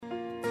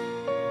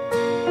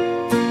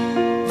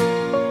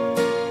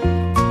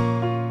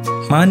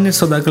മാന്യ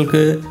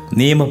ശ്രോതാക്കൾക്ക്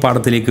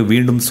നിയമപാഠത്തിലേക്ക്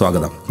വീണ്ടും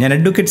സ്വാഗതം. ഞാൻ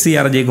അഡ്വക്കേറ്റ്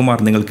CRJ കുമാർ.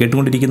 നിങ്ങൾ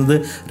കേട്ടുകൊണ്ടിരിക്കുന്നത്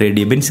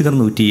റേഡിയോ ബെൻസിഗർ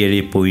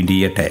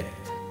 107.8.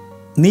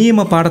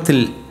 നിയമപാഠത്തിൽ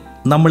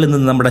നമ്മൾ ഇന്ന്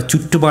നമ്മുടെ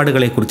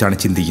ചുറ്റുപാടുകളെക്കുറിച്ചാണ്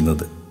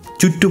ചിന്തിക്കുന്നത്.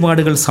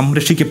 ചുറ്റുപാടുകൾ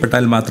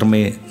സംരക്ഷിക്കപ്പെട്ടാൽ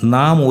മാത്രമേ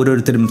നാം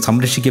ഓരോരുത്തരും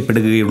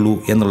സംരക്ഷിക്കപ്പെടുകയുള്ളൂ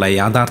എന്നുള്ള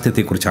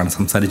യാഥാർത്ഥ്യത്തെക്കുറിച്ചാണ്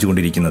സംസാരിച്ചു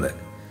കൊണ്ടിരിക്കുന്നത്.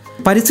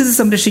 പരിസ്ഥിതി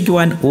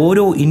സംരക്ഷിക്കുവാൻ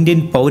ഓരോ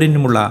ഇന്ത്യൻ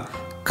പൗരനുമുള്ള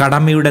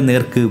കടമയുടെ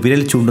നേർക്ക്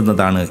വിരൽ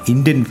ചൂണ്ടുന്നതാണ്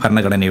ഇന്ത്യൻ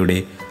ഭരണഘടനയുടെ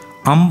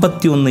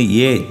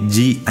 51AG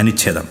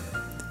അനുച്ഛേദം.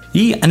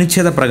 ഈ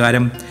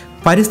അനുച്ഛേദപ്രകാരം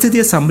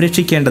പരിസ്ഥിതിയെ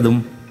സംരക്ഷിക്കേണ്ടതും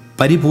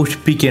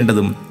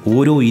പരിപോഷിപ്പിക്കേണ്ടതും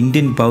ഓരോ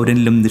ഇന്ത്യൻ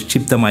പൗരനിലും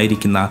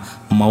നിക്ഷിപ്തമായിരിക്കുന്ന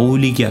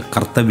മൗലിക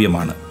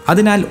കർത്തവ്യമാണ്.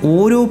 അതിനാൽ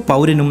ഓരോ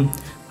പൗരനും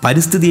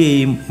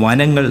പരിസ്ഥിതിയെയും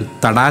വനങ്ങൾ,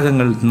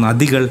 തടാകങ്ങൾ,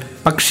 നദികൾ,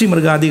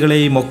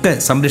 പക്ഷിമൃഗാദികളെയും ഒക്കെ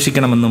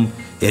സംരക്ഷിക്കണമെന്നും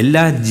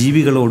എല്ലാ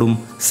ജീവികളോടും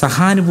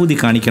സഹാനുഭൂതി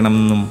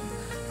കാണിക്കണമെന്നും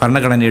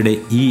ഭരണഘടനയുടെ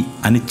ഈ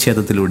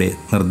അനുച്ഛേദത്തിലൂടെ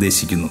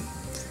നിർദ്ദേശിക്കുന്നു.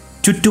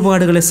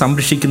 ചുറ്റുപാടുകളെ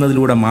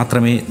സംരക്ഷിക്കുന്നതിലൂടെ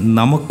മാത്രമേ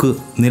നമുക്ക്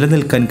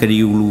നിലനിൽക്കാൻ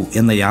കഴിയുള്ളൂ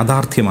എന്ന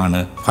യാഥാർത്ഥ്യമാണ്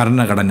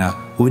ഭരണഘടന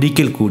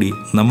ഒരിക്കൽ കൂടി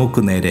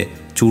നമുക്ക് നേരെ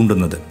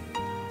ചൂണ്ടുന്നത്.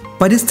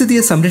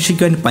 പരിസ്ഥിതിയെ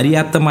സംരക്ഷിക്കാൻ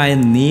പര്യാപ്തമായ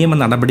നിയമ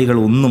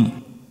നടപടികളൊന്നും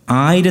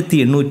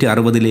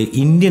 1860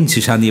 ഇന്ത്യൻ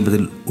ശിക്ഷാ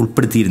നിയമത്തിൽ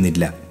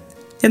ഉൾപ്പെടുത്തിയിരുന്നില്ല.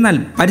 എന്നാൽ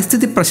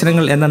പരിസ്ഥിതി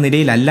പ്രശ്നങ്ങൾ എന്ന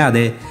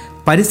നിലയിലല്ലാതെ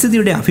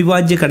പരിസ്ഥിതിയുടെ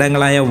അവിഭാജ്യ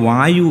ഘടകങ്ങളായ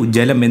വായു,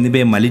 ജലം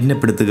എന്നിവയെ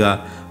മലിനപ്പെടുത്തുക,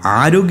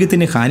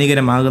 ആരോഗ്യത്തിന്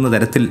ഹാനികരമാകുന്ന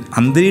തരത്തിൽ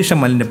അന്തരീക്ഷം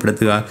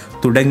മലിനപ്പെടുത്തുക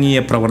തുടങ്ങിയ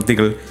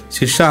പ്രവർത്തികൾ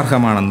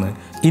ശിക്ഷാർഹമാണെന്ന്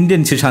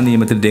ഇന്ത്യൻ ശിക്ഷാ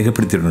നിയമത്തിൽ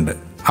രേഖപ്പെടുത്തിയിട്ടുണ്ട്.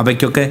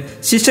 അവയ്ക്കൊക്കെ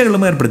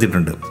ശിക്ഷകളും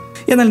ഏർപ്പെടുത്തിയിട്ടുണ്ട്.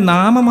 എന്നാൽ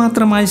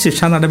നാമമാത്രമായ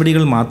ശിക്ഷാ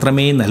നടപടികൾ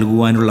മാത്രമേ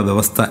നൽകുവാനുള്ള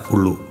വ്യവസ്ഥ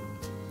ഉള്ളൂ.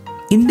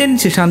 ഇന്ത്യൻ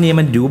ശിക്ഷാ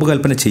നിയമം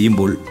രൂപകൽപ്പന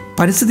ചെയ്യുമ്പോൾ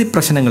പരിസ്ഥിതി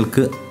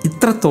പ്രശ്നങ്ങൾക്ക്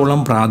ഇത്രത്തോളം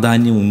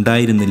പ്രാധാന്യം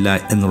ഉണ്ടായിരുന്നില്ല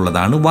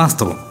എന്നുള്ളതാണ്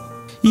വാസ്തവം.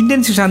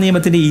 ഇന്ത്യൻ ശിക്ഷാ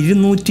നിയമത്തിൻ്റെ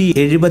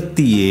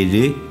 277,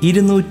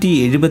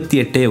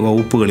 278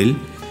 വകുപ്പുകളിൽ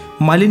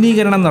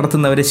മലിനീകരണം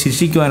നടത്തുന്നവരെ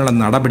ശിക്ഷിക്കുവാനുള്ള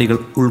നടപടികൾ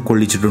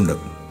ഉൾക്കൊള്ളിച്ചിട്ടുണ്ട്.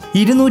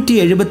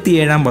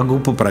 277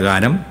 വകുപ്പ്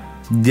പ്രകാരം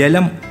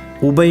ജലം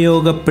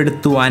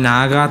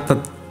ഉപയോഗപ്പെടുത്തുവാനാകാത്ത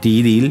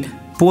രീതിയിൽ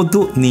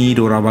പൊതു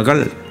നീരുറവകൾ,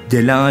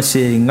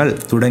 ജലാശയങ്ങൾ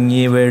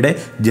തുടങ്ങിയവയുടെ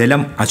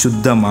ജലം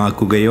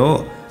അശുദ്ധമാക്കുകയോ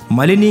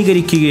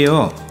മലിനീകരിക്കുകയോ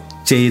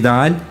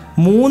ചെയ്താൽ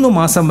 3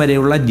 മാസം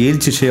വരെയുള്ള ജയിൽ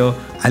ശിക്ഷയോ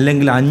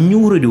അല്ലെങ്കിൽ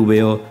 500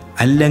 രൂപയോ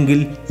അല്ലെങ്കിൽ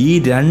ഈ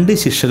 2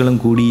 ശിക്ഷകളും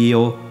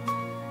കൂടിയോ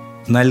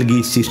നൽകി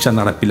ശിക്ഷ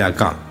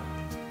നടപ്പിലാക്കാം.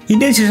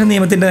 ഇന്ത്യൻ ശിക്ഷാ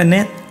നിയമത്തിൻ്റെ തന്നെ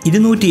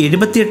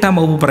 278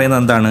 വകുപ്പ്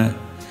പറയുന്നത് എന്താണ്?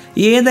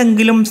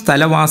 ഏതെങ്കിലും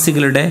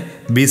സ്ഥലവാസികളുടെ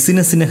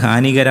ബിസിനസ്സിന്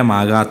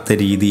ഹാനികരമാകാത്ത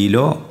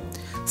രീതിയിലോ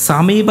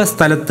സമീപ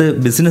സ്ഥലത്ത്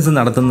ബിസിനസ്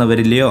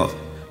നടത്തുന്നവരിലെയോ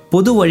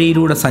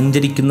പൊതുവഴിയിലൂടെ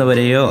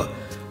സഞ്ചരിക്കുന്നവരെയോ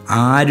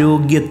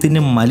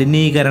ആരോഗ്യത്തിന്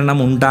മലിനീകരണം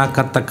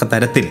ഉണ്ടാക്കത്തക്ക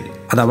തരത്തിൽ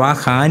അഥവാ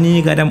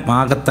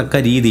ഹാനികരമാകത്തക്ക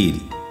രീതിയിൽ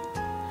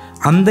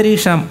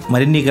അന്തരീക്ഷ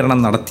മലിനീകരണം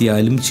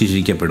നടത്തിയാലും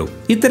ശിക്ഷിക്കപ്പെടും.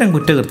 ഇത്തരം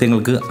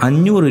കുറ്റകൃത്യങ്ങൾക്ക്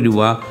 500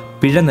 രൂപ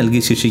പിഴ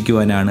നൽകി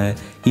ശിക്ഷിക്കുവാനാണ്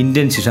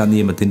ഇന്ത്യൻ ശിക്ഷാ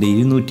നിയമത്തിൻ്റെ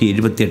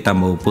 278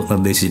 വകുപ്പ്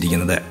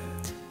നിർദ്ദേശിച്ചിരിക്കുന്നത്.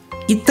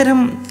 ഇത്തരം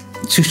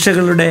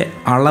ശിക്ഷകളുടെ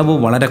അളവ്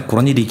വളരെ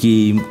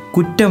കുറഞ്ഞിരിക്കുകയും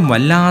കുറ്റം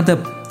വല്ലാതെ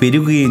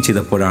പെരുകുകയും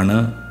ചെയ്തപ്പോഴാണ്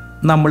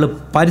നമ്മൾ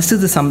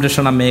പരിസ്ഥിതി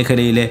സംരക്ഷണ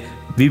മേഖലയിലെ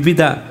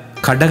വിവിധ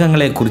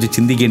ഘടകങ്ങളെക്കുറിച്ച്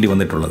ചിന്തിക്കേണ്ടി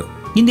വന്നിട്ടുള്ളത്.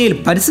 ഇന്ത്യയിൽ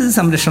പരിസ്ഥിതി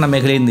സംരക്ഷണ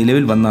മേഖലയിൽ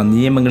നിലവിൽ വന്ന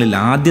നിയമങ്ങളിൽ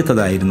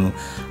ആദ്യത്തേതായിരുന്നു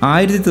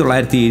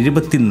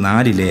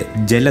 1974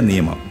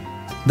 ജലനിയമം,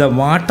 the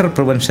water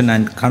prevention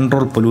and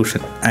control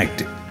pollution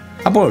act.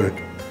 അപ്പോൾ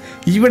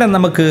ഇവിടെ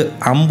നമുക്ക്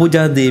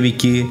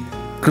അംബുജാദേവിക്ക്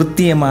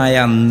കൃത്യമായ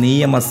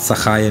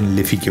നിയമസഹായം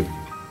ലഭിക്കും.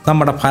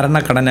 നമ്മുടെ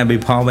ഭരണഘടന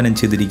വിഭാവനം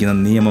ചെയ്തിരിക്കുന്ന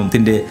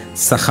നിയമത്തിൻ്റെ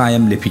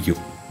സഹായം ലഭിക്കും.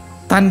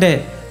 തൻ്റെ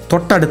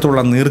തൊട്ടടുത്തുള്ള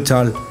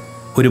നീർച്ചാൽ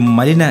ഒരു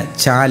മലിന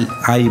ചാൽ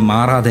ആയി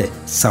മാറാതെ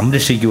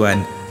സംരക്ഷിക്കുവാൻ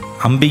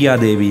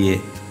അംബികാദേവിയെ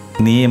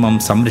നിയമം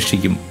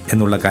സംരക്ഷിക്കും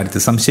എന്നുള്ള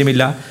കാര്യത്തിൽ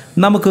സംശയമില്ല.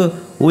 നമുക്ക്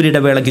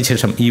ഒരിടവേളയ്ക്ക്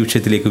ശേഷം ഈ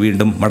വിഷയത്തിലേക്ക്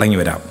വീണ്ടും മടങ്ങി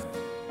വരാം.